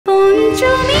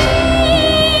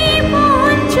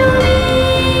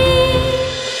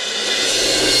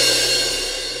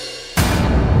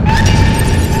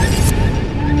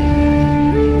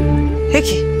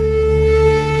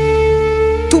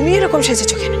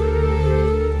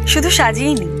শুধু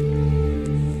সাজিয়েইনি,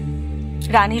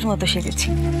 রানীর মতো সেজেছি।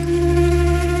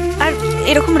 আর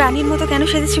এরকম রানীর মতো কেন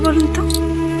সেজেছি বলুন তো?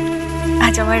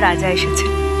 আজ আমার রাজা এসেছে,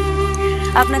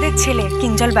 আপনাদের ছেলে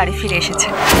কিঞ্জল বাড়ি ফিরে এসেছে।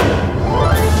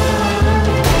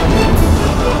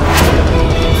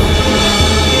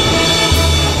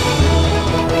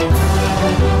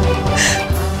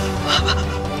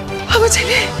 আমার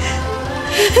ছেলে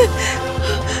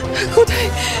কোথায়?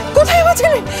 কোথায় আমার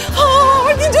ছেলে?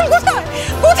 আমার কিঞ্জল কোথায়?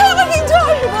 কোথায় আমার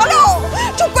কিঞ্জল? বলো,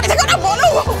 চুপ করে থাকো না, বলো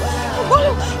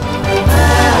বলো।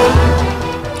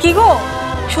 কি গো,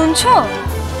 শুনছো?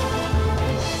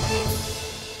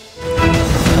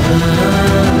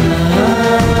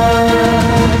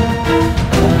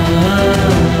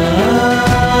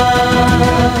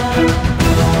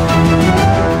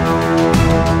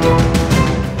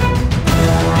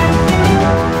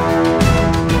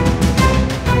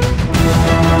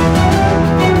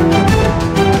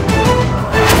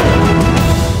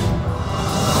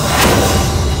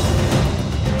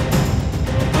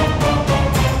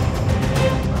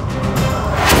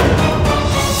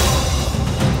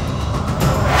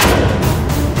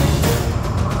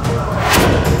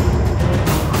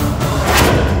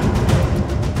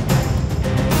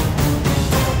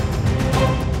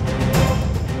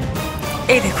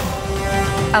 এই দেখুন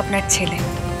আপনার ছেলে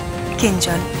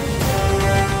কিঞ্জল।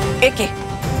 একে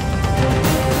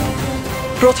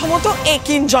প্রথমত এ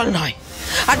কিঞ্জল নয়,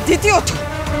 আর দ্বিতীয়ত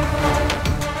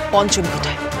পঞ্চমী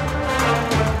কোথায়?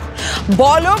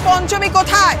 বলো পঞ্চমী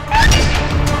কোথায়?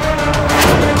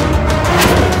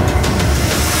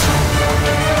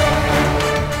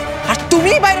 আর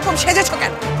তুমি বা এরকম সেজেছো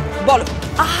কেন বলো?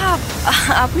 আহা,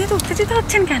 আপনি তো উত্তেজিত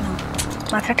হচ্ছেন কেন?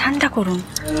 মাথা ঠান্ডা করুন।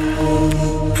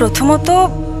 প্রথমত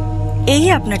এই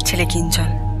আপনার ছেলে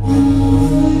কিঞ্জল,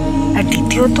 আর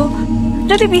দ্বিতীয়ত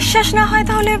যদি বিশ্বাস না হয়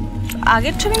তাহলে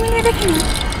আগের ছবি মিলিয়ে দেখে নিন।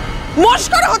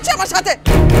 মস্করা হচ্ছে আমার সাথে।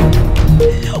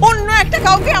 অন্য একটা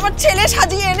কাউকে আমার ছেলে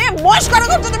সাজিয়ে এনে মস্করা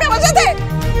করছো তুমি আমার সাথে।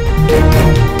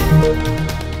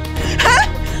 হ্যাঁ,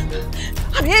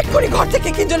 আমি এক্ষুনি ঘর থেকে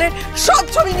কিঞ্জলের সব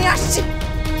ছবি নিয়ে আসছি।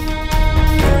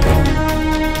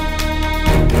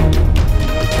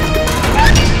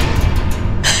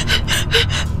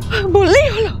 বললেই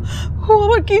হলো ও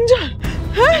আমার কিঞ্জল।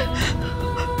 হ্যাঁ,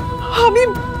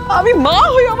 আমি মা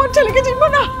হয়ে আমার ছেলেকে চিনবো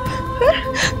না?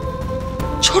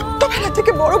 ছোট্টবেলা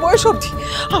থেকে বড় বয়স অবধি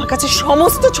আমার কাছে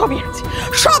সমস্ত ছবি আছে,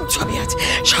 সব ছবি আছে,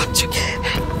 সব ছবি।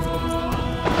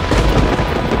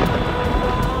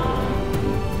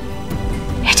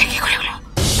 এটা কি করে হলো?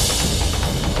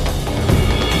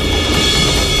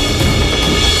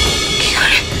 কি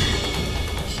করে?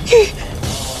 কি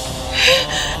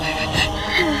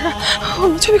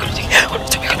অন্য ছবিগুলো দেখি, অন্য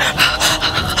ছবিগুলো।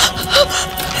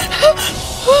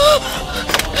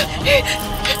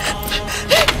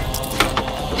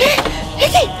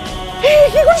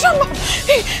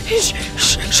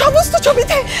 সমস্ত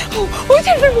ছবিতে ওই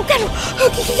ছেলেটার মুখ কেন?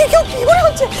 কি করে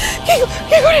হচ্ছে?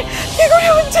 কি করে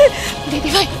হচ্ছে?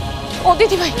 দিদিভাই, ও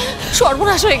দিদিভাই,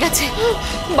 সর্বনাশ হয়ে গেছে।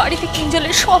 বাড়িতে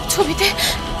কিঞ্জলের সব ছবিতে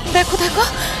দেখো দেখো,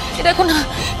 দেখো না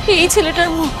এই ছেলেটার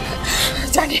মুখ।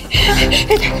 জানি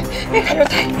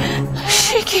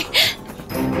সে কি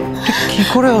কি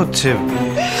করে হচ্ছে?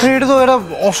 এটা তো একটা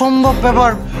অসম্ভব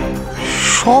ব্যাপার।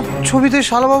 সব ছবিতে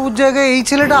শালাবাবুর জায়গায় এই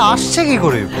ছেলেটা আসছে কি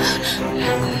করে?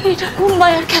 এটা কোন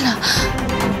মায়ার খেলা?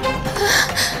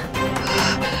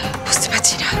 বুঝতে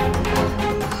পারছি না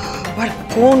আবার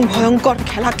কোন ভয়ঙ্কর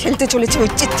খেলা খেলতে চলেছে ওই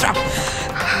চিত্রা।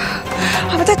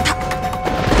 আমাদের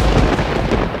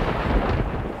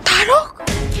তারক,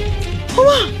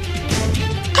 ওমা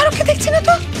তারককে দেখছি না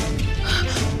তো।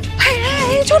 হ্যাঁ,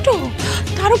 এই ছোট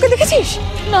তারককে দেখেছিস?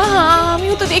 না,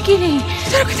 আমিও তো দেখিনি।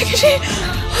 তারককে দেখেছি?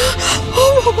 ও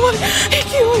ভগবান,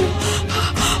 কি হলো?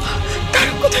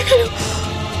 তারক কোথায় গেল?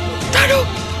 তারক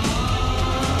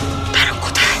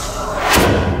কোথায়?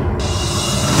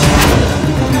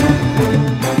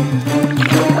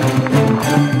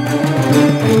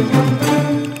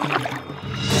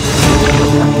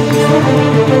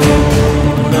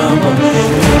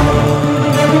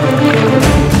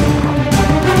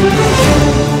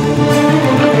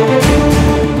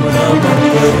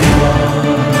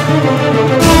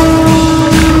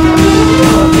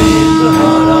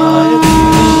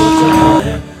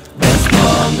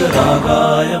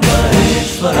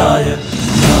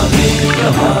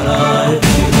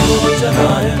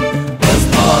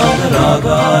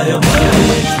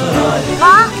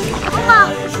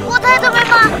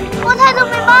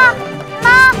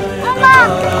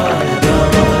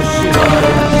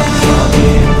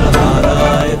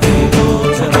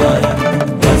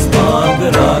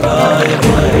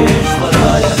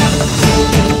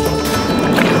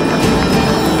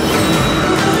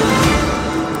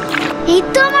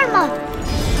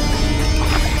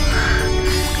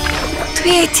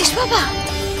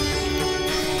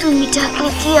 যাকে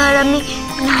কি আর আমি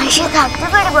না এসে থাকতে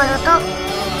পারি বলো তো?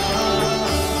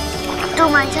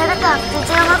 তোমার ছাড়া থাকতে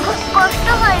যে আমার খুব কষ্ট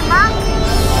হয় মা।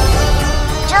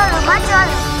 চলো মা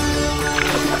চলো।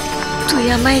 তুই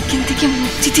আমায় এখান থেকে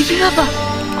মুক্তি দিবি বাবা?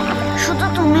 শুধু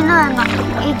তুমি নয় মা,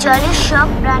 এই জলের সব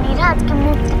প্রাণীরা আজকে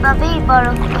মুক্তি পাবে এই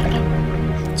বরফ থেকে।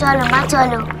 চলো মা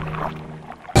চলো।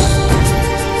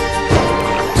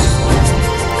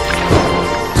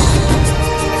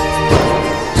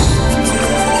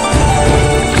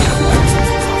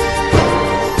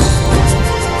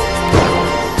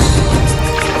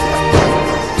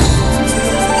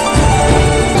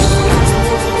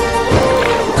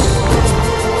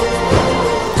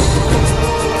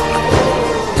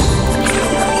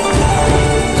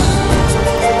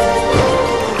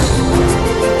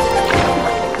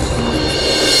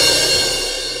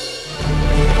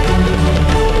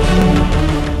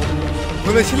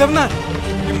 বলেছিলাম না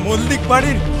যে মল্লিক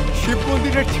বাড়ির শিব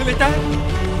মন্দিরের ছেলেটা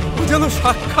ও যেন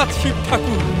সাক্ষাৎ শিব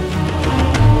ঠাকুর।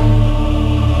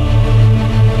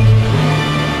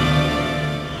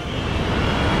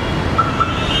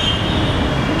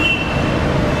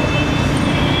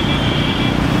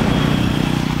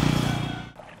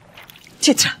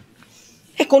 চিত্রা,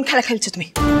 এ কোন খেলা খেলছো তুমি?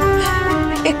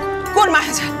 এ কোন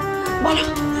মায়াজাল বলো?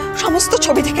 সমস্ত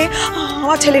ছবি থেকে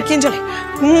আমার ছেলের কিঞ্জলে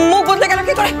মুখ বদলে গেল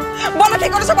কি করে? বলো কি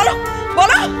করেছো, বলো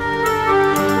বলো।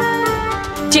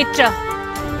 চিত্রা,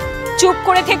 চুপ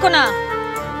করে থেকো না,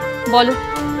 বলো,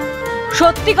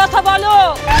 সত্যি কথা বলো।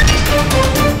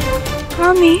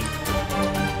 আমি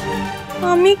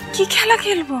আমি কি খেলা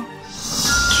খেলবো?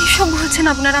 কি সব বলছেন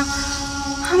আপনারা?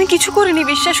 আমি কিছু করিনি,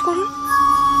 বিশ্বাস করুন।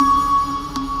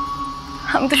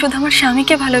 আমি তো শুধু আমার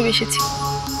স্বামীকে ভালোবেসেছি।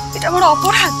 এটা আমার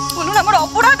অপরাধ, বলুন আমার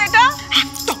অপরাধ এটা?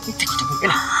 একদম মিথ্যে কথা বলবে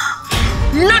না,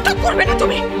 নাটক করবে না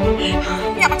তুমি।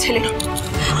 আমার ছেলে না,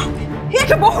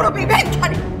 একটা বহুরূপী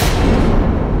বেনধারী।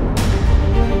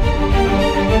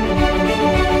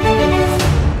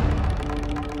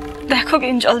 দেখো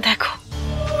কিঞ্জল, দেখো,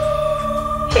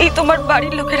 এই তোমার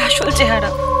বাড়ির লোকের আসল চেহারা।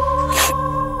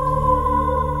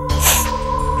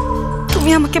 তুমি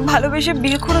আমাকে ভালোবেসে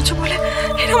বিয়ে করেছো বলে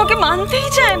এরা আমাকে মানতেই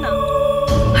চায় না।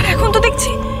 আর এখন তো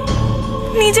দেখছি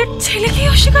নিজের ছেলেকেই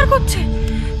অস্বীকার করছে।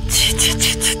 ছি ছি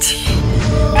ছি ছি ছি।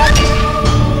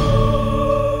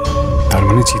 তার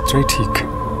মানে চিত্রাই ঠিক,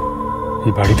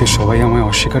 এই বাড়িতে সবাই আমায়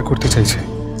অস্বীকার করতে চাইছে।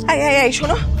 এই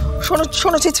শোনো শোনো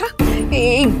শোনো চিত্রা,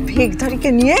 এই ভেগধারীকে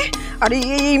নিয়ে আর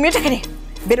এই মেয়েটাকে নিয়ে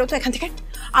বেরো তো এখান থেকে।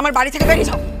 আমার বাড়ি থেকে বেরিয়ে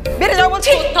যাও, বেরিয়ে যাও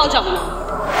বলছি। কোথাও যাবো না।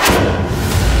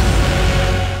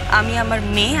 আমি আমার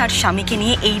মেয়ে আর স্বামীকে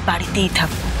নিয়ে এই বাড়িতেই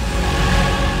থাকবো।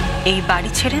 এই বাড়ি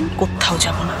ছেড়ে কোথাও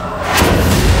যাব না।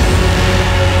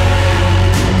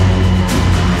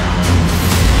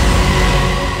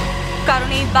 কারণ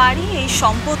এই বাড়ি, এই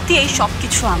সম্পত্তি, এই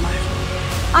সবকিছু আমার।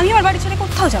 আমি আমার বাড়ি ছেড়ে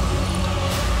কোথাও যাব না।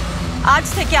 আজ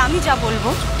থেকে আমি যা বলবো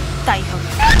তাই হবে।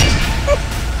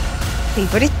 এই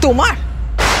বাড়ি তোমার।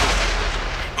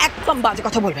 একদম বাজে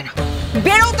কথা বলবে না।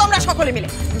 বেরো তোমরা সকলে মিলে,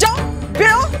 যাও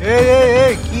বেরো।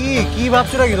 এই কি কি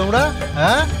ভাবছো নাকি তোমরা?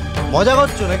 হ্যাঁ, মজা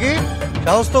করছো নাকি?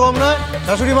 সাহস তো কম নয়,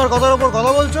 শাশুড়ি মার কথার উপর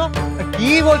কথা বলছো।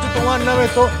 কি বলছো? তোমার নামে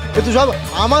তো এ তো সব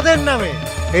আমাদের নামে।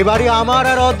 এই বাড়ি আমার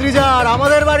আর অদ্রিজার,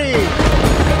 আমাদের বাড়ি।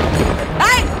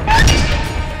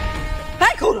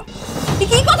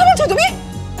 কি কথা বলছো তুমি?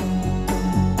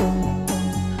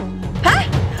 হ্যাঁ,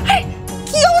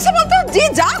 কি অবস্থা বলতো? যে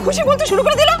যা খুশি বলতে শুরু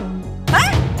করে দিল।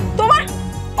 হ্যাঁ, তোমার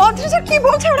অদ্রিজা কি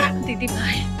বলছে ওরা? দিদি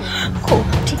ভাই খুব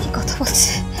ঠিকই কথা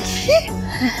বলছে।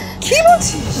 কি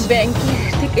বলছিস? ব্যাংকের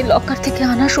থেকে, লকার থেকে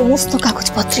আনা সমস্ত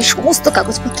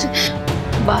কাগজপত্রে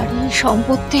বাড়ি,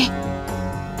 সম্পত্তি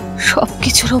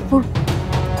সবকিছুর ওপর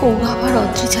কৌরব আর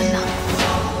অদ্রিজার নাম।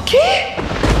 কি?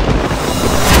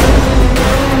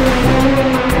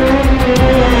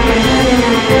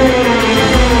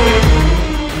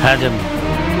 হ্যাঁ যেমন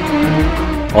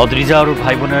অদ্রিজা আর ওর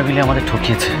ভাই বোনেরা মিলে আমাদের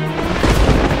ঠকিয়েছে।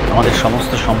 আমাদের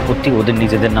সমস্ত সম্পত্তি ওদের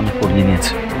নিজেদের নামে করিয়ে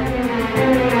নিয়েছে।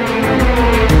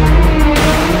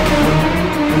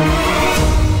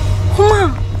 হুমা,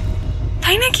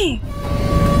 তাই নাকি?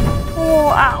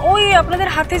 ওই আপনাদের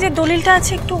হাতে যে দলিলটা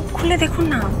আছে একটু খুলে দেখুন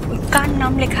না, ওই কার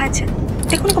নাম লেখা আছে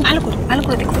দেখুন, ভালো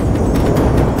করে দেখুন।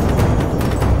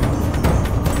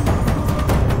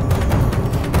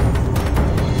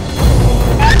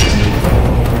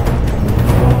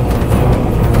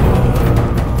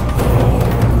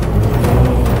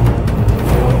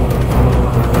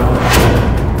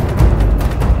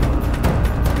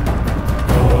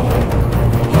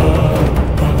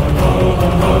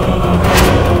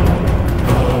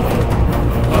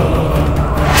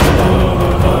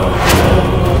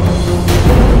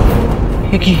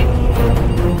 কি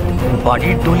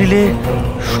বাড়ির দলিলে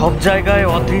সব জায়গায়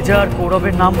অদ্রিজা আর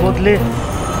কৌরবের নাম বদলে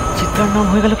চিত্রার নাম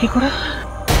হয়ে গেল কি করে?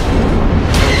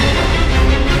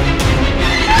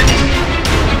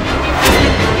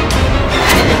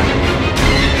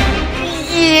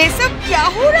 ये सब क्या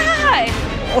हो रहा है?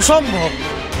 অসম্ভব।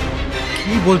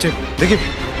 কি বলছে দেখি।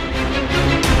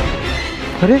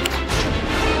 আরে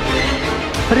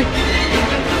আরে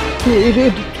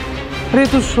আরে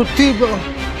তো সত্যি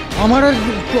আমার আর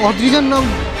অদ্রিজার নাম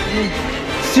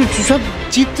সব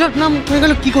চিত্রার নাম হয়ে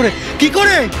গেল কি করে কি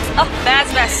করে? ব্যাস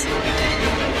ব্যাস,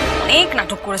 অনেক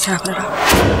নাটক করেছেন আপনারা।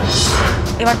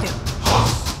 এবার বেরো।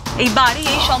 এই বাড়ি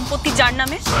এই সম্পত্তি যার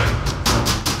নামে,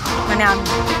 মানে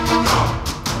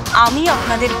আমি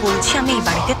আপনাদের বলছি আমি এই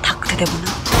বাড়িতে থাকতে দেব না।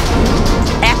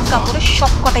 এক কাপড়ে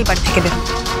সব কটাই বাড়ি থেকে বেরো,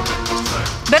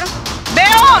 বেরো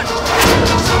বেরোন।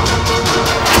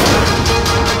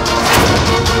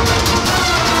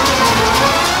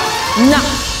 না,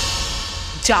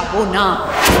 যাব না।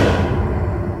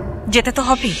 যেতে তো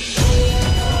হবেই।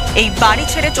 এই বাড়ি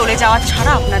ছেড়ে চলে যাওয়া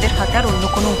ছাড়া আপনাদের হাতে আর অন্য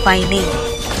কোনো উপায় নেই।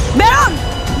 বেরোন,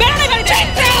 বেরোন এই বাড়ি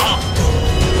থেকে।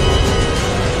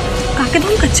 কাকে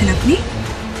ধমকাচ্ছেন আপনি?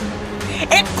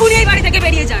 এক্ষুনি এই বাড়ি থেকে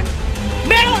বেরিয়ে যান।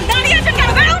 বেরোন, দাঁড়িয়ে আছেন কেন?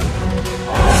 বেরোন।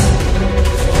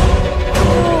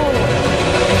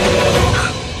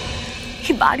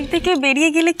 এই বাড়ি থেকে বেরিয়ে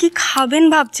গেলে কি খাবেন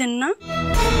ভাবছেন না?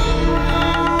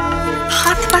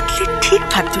 হাত পাতলে ঠিক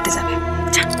ভাত জুটে যাবে।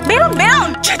 বেরোন বেরোন।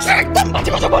 একদম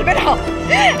বাজে কথা বলবে না,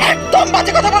 একদম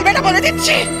বাজে কথা বলবে না বলে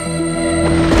দিচ্ছি।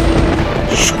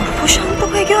 সর্বশান্ত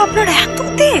হয়ে গেও আপনার এত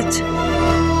তেজ?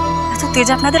 এত তেজ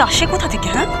আপনাদের আসে কোথা থেকে?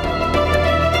 হ্যাঁ,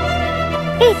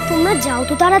 এই তোমরা যাও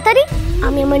তো তাড়াতাড়ি,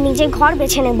 আমি আমার নিজের ঘর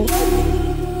বেছে নেব।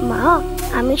 মা,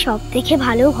 আমি সব থেকে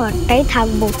ভালো ঘরটাই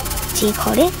থাকবো, যে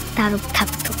ঘরে তারক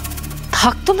থাকতো।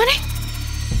 থাকতো মানে?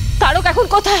 তারক এখন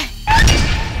কোথায়?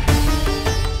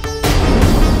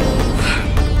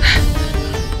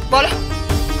 বলো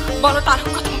বলো, তারক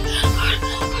কোথায়?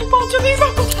 আর পঞ্চমী বা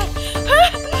কোথায়?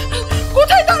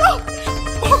 কোথায় তারক?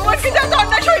 ভগবানকে যা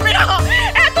অন্যায় সইবে না,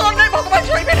 এত অন্যায় ভগবান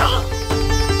সইবে না।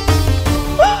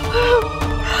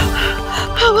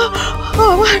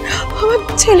 আমার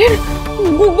ছেলের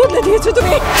মুখ বদলে দিয়েছো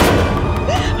তুমি,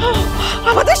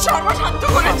 আমাদের সর্বশান্ত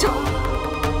করেছো।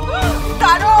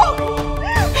 তারক,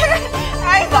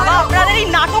 বাবা আপনাদের এই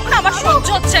নাটক না আমার সহ্য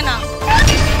হচ্ছে না।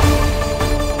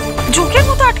 জোকের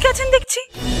মতো আটকে আছেন দেখছি।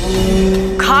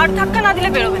 ঘাড় ধাক্কা না দিলে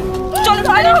বেরোবেন। চলো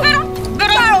বেরো বেরো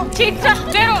বেরো। চিত্রা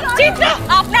বেরো, চিত্রা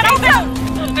আপনারাও বেরো।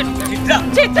 চিত্রা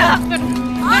চিত্রা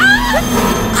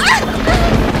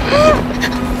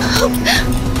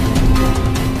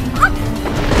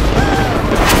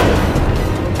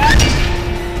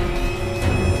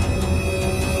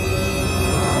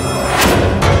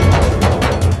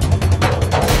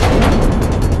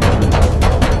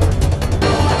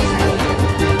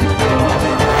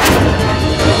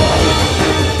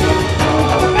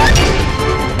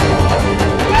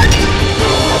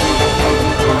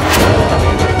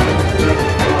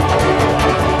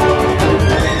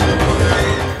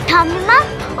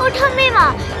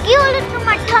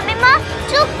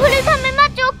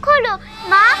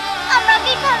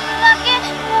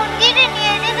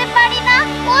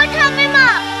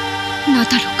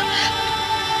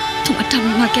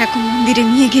এখন মন্দিরে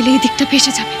নিয়ে গেলে এই দিকটা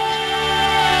ভেসে যাবে।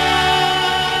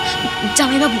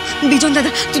 জামাইবাবু, বিজন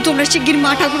দাদা, তোমরা শিগগির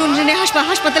মা ঠাকুর নিয়ে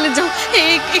হাসপাতালে যাও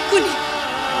এক্ষুনি।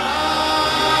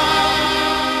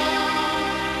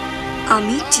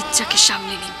 আমি চিত্রাকে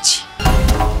সামলে নিচ্ছি।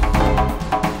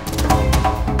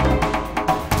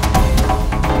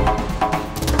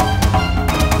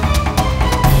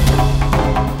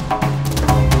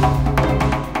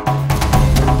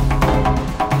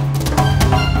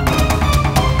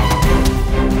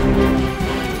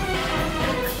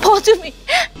 তুমি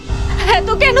এত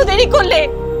কেন দেরি করলে?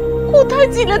 কোথায়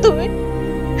ছিলে তুমি?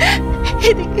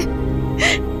 এদিকে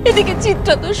এদিকে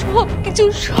চিত্রা তো সবকিছু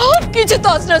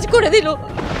তছনছ করে দিল।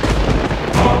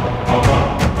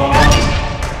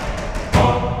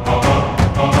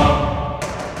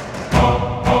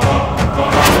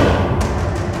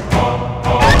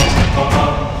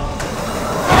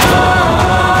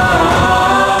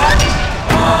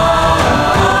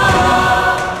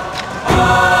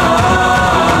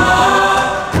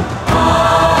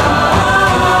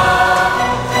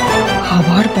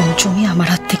 পঞ্চমী আমার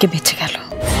হাত থেকে বেঁচে গেল,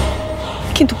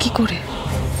 কিন্তু কি করে?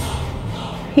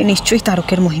 এ নিশ্চয়ই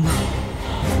তারকের মহিমা।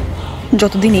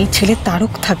 যতদিন এই ছেলে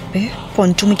তারক থাকবে,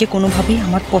 পঞ্চমীকে কোনোভাবেই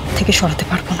আমার পথ থেকে সরাতে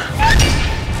পারবো না।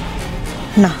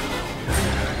 না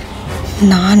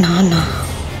না না না,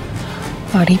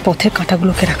 আর এই পথের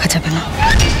কাঁটাগুলোকে রাখা যাবে না।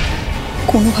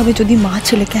 কোনোভাবে যদি মা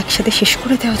ছেলেকে একসাথে শেষ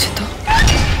করে দেওয়া যেত,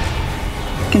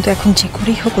 কিন্তু এখন যে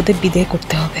করেই হোক ওদের বিদায়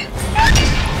করতে হবে।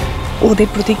 ওদের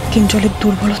প্রতি কিঞ্জলের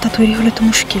দুর্বলতা তৈরি হলে তো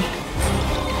মুশকিল।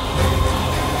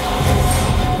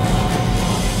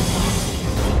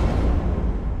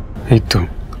 এই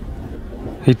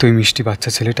তো এই মিষ্টি বাচ্চা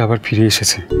ছেলেটা আবার ফিরে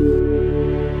এসেছে।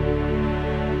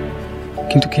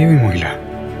 কিন্তু কে ওই মহিলা?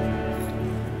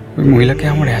 ওই মহিলাকে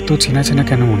আমার এত চেনা চেনা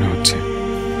কেন মনে হচ্ছে?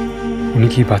 উনি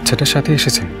কি বাচ্চাটার সাথে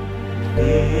এসেছেন?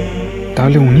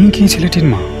 তাহলে উনিই কি ছেলেটির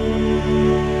মা?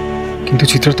 কিন্তু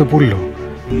চিত্রা তো বলল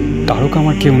তারক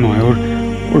আমার কেউ নয়,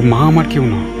 ওর মা আমার কেউ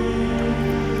নয়।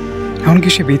 এমনকি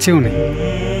সে বেঁচেও নেই।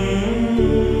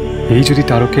 এই যদি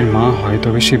তারকের মা হয়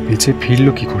তবে সে বেঁচে ফিরল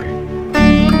কি করে?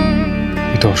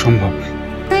 এ তো অসম্ভব।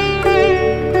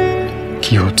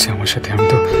 কি হচ্ছে আমার সাথে? আমি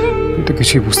তো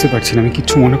কিছুই বুঝতে পারছি না, আমি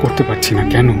কিচ্ছু মনে করতে পারছি না।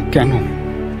 কেন কেন?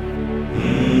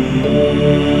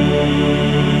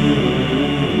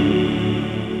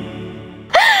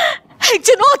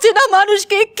 একজন অচেনা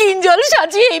মানুষকে কিঞ্জল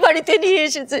সাজিয়ে এই বাড়িতে নিয়ে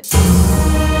এসেছে।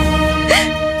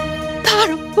 তার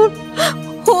উপর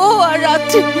ও আর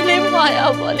রাত্রি মিলে মায়া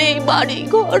বলে এই বাড়ি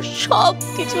ঘর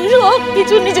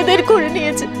সবকিছু নিজেদের করে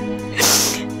নিয়েছে।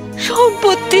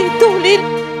 সম্পত্তি, দলিল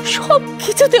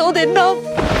সবকিছুতে ওদের নাম।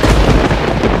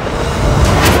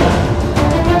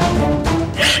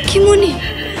 কি মনি,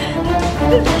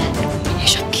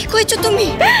 এসব কি কইছো তুমি?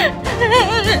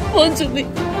 পঞ্চমী,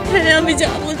 আমি যা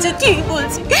বলছি ঠিক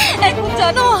বলছি। এখন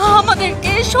জানো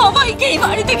আমাদেরকে সবাইকে এই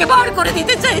বাড়ি থেকে বার করে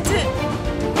দিতে চাইছে।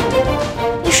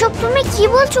 এসব তুমি কি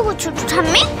বলছো গো ছোট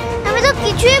ঠাম্মি? আমি তো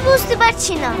কিছুই বুঝতে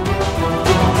পারছি না।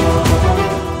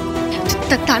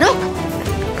 তারক,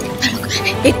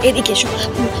 এদিকে এসো।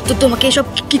 তো তোমাকে এসব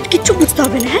কিচ্ছু বুঝতে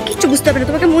হবে না। হ্যাঁ, কিচ্ছু বুঝতে হবে না।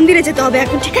 তোমাকে মন্দিরে যেতে হবে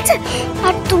এখন, ঠিক আছে?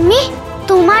 আর তুমি,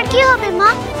 তোমার কি হবে মা?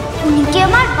 উনি কি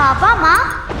আমার বাবা মা?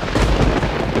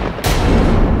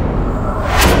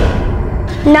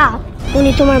 না,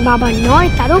 উনি তোমার বাবা নয়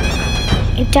তারক,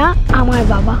 এটা আমার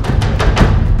বাবা।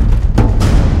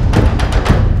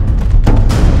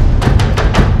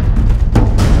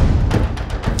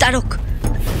 তারক,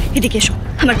 এদিকে এসো,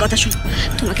 আমার কথা শোনো।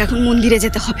 তোমাকে এখন মন্দিরে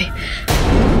যেতে হবে।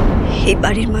 এই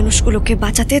বাড়ির মানুষগুলোকে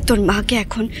বাঁচাতে তোর মাকে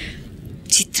এখন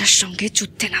চিত্রার সঙ্গে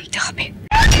যুদ্ধে নামতে হবে।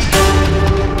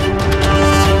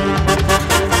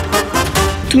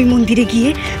 তুমি মন্দিরে গিয়ে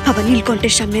বাবা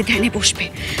নীলকণ্ঠের সামনে ধ্যানে বসবে,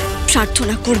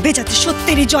 প্রার্থনা করবে যাতে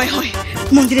সত্যেরই জয় হয়।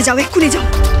 মন্দিরে যাও, এক্ষুনি যাও।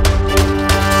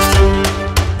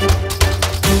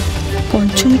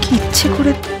 পঞ্চমী কি ইচ্ছে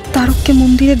করে তারককে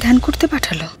মন্দিরে ধ্যান করতে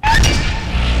পাঠালো?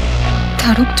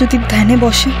 তারক যদি ধ্যানে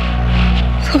বসে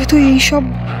তবে তো এই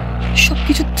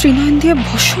সবকিছু ত্রিনয়ন দিয়ে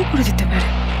ভস্ম করে দিতে পারে।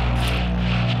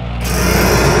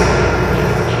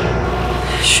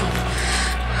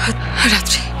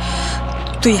 রাত্রি,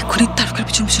 তুই এক্ষুনি তারকের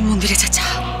পিছন পিছন মন্দিরে যা।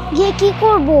 গিয়ে কি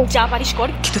করব? যা পারিস কর,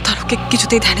 কিন্তু তারককে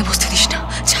কিছুতেই ধ্যানে বসতে দিস না।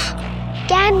 যা।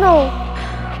 কেন?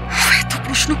 এত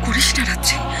প্রশ্ন করিস না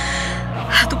রাত্রি।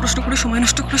 এত প্রশ্ন করে সময়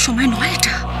নষ্ট করার সময় নয়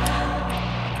এটা।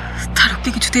 তারককে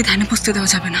কিছুতেই ধ্যানে বসতে দেওয়া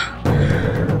যাবে না।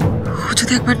 ও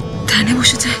যদি একবার ধ্যানে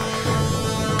বসে যায়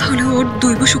তাহলে ওর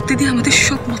দৈব শক্তি দিয়ে আমাদের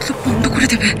সব মতলব বন্ধ করে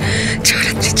দেবে। যা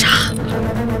রাত্রি, যা।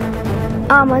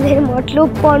 আমাদের মতলব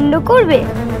পণ্ড করবে?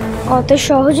 অত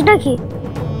সহজ নাকি?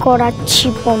 করাচ্ছি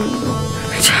পণ্ড।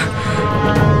 যা।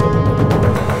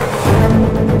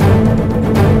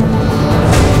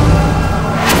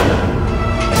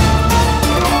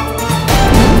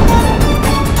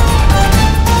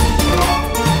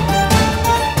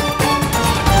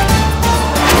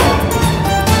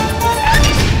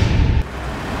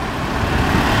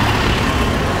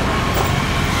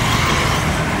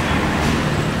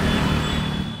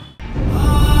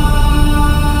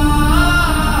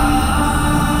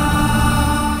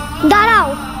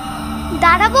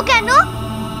 দাঁড়াবো কেন?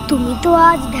 তুমি তো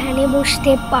আজ ধ্যানে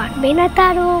বসতে পারবে না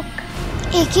তারক।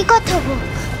 একই কথা গো,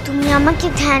 তুমি আমাকে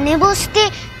ধ্যানে বসতে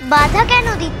বাধা কেন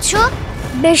দিচ্ছ?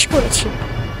 বেশ করেছি,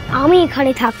 আমি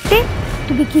এখানে থাকতে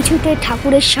তুমি কিছুতে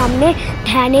ঠাকুরের সামনে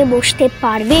ধ্যানে বসতে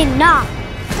পারবে না।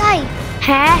 তাই?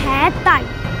 হ্যাঁ হ্যাঁ তাই।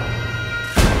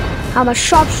 আমার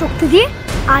সব শক্তি দিয়ে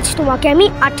আজ তোমাকে আমি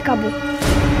আটকাবো।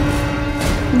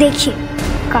 দেখি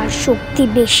কার শক্তি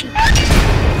বেশি।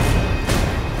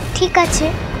 ঠিক আছে,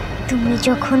 তুমি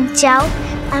যখন চাও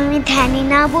আমি ধ্যানে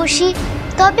না বসি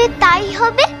তবে তাই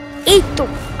হবে। এই তো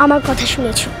আমার কথা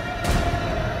শুনেছো,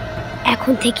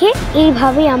 এখন থেকে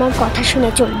এইভাবেই আমার কথা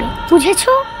শুনে চলবে,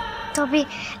 বুঝেছো? তবে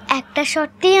একটা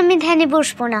শর্তেই আমি ধ্যানে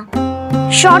বসবো না।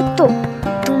 শর্ত?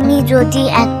 তুমি যদি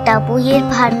একটা বইয়ের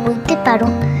ভার বইতে পারো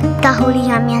তাহলেই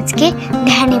আমি আজকে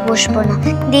ধ্যানে বসবো না।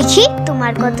 দেখি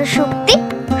তোমার কত শক্তি।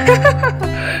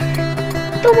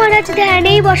 তোমার আজ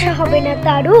ধ্যানেই বসা হবে না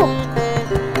তারক।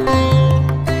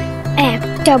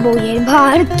 একটা বইয়ের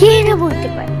ভার কে না বলতে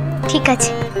পারে। ঠিক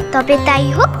আছে, তবে তাই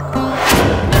হোক।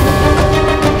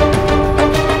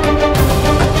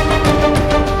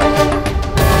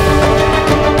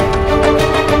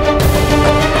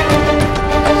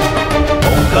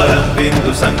 ओंकारं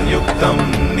बिंदु संयुक्तं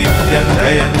नित्यं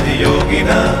ध्यायन्ति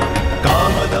योगिनः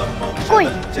कामदं কই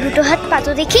দুটো হাত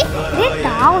পাতো দেখি। রে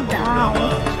দাও দাও।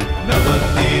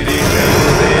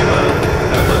 नवतिरिदेव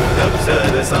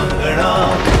नवदप्सरसङ्गणा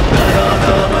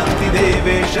नरानामन्ति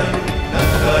देवेशं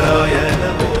नकराय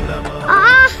नमो नमः।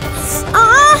 আহ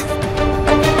আহ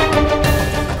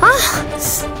আহ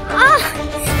আহ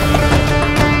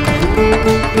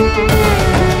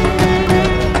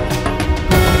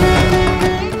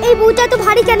এই বইটা তো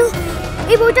ভারী কেন?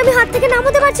 এই বইটা আমি হাত থেকে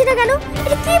নামাতে পারছি না কেন?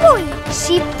 এটা কি বই?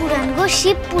 শিব পুরাণ গো,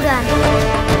 শিব পুরাণ।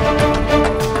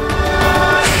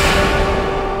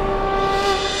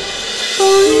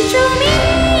 পঞ্চমী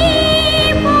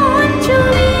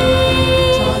পঞ্চমী,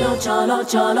 চলো চলো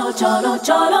চলো চলো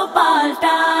চলো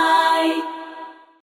পাল্টাই।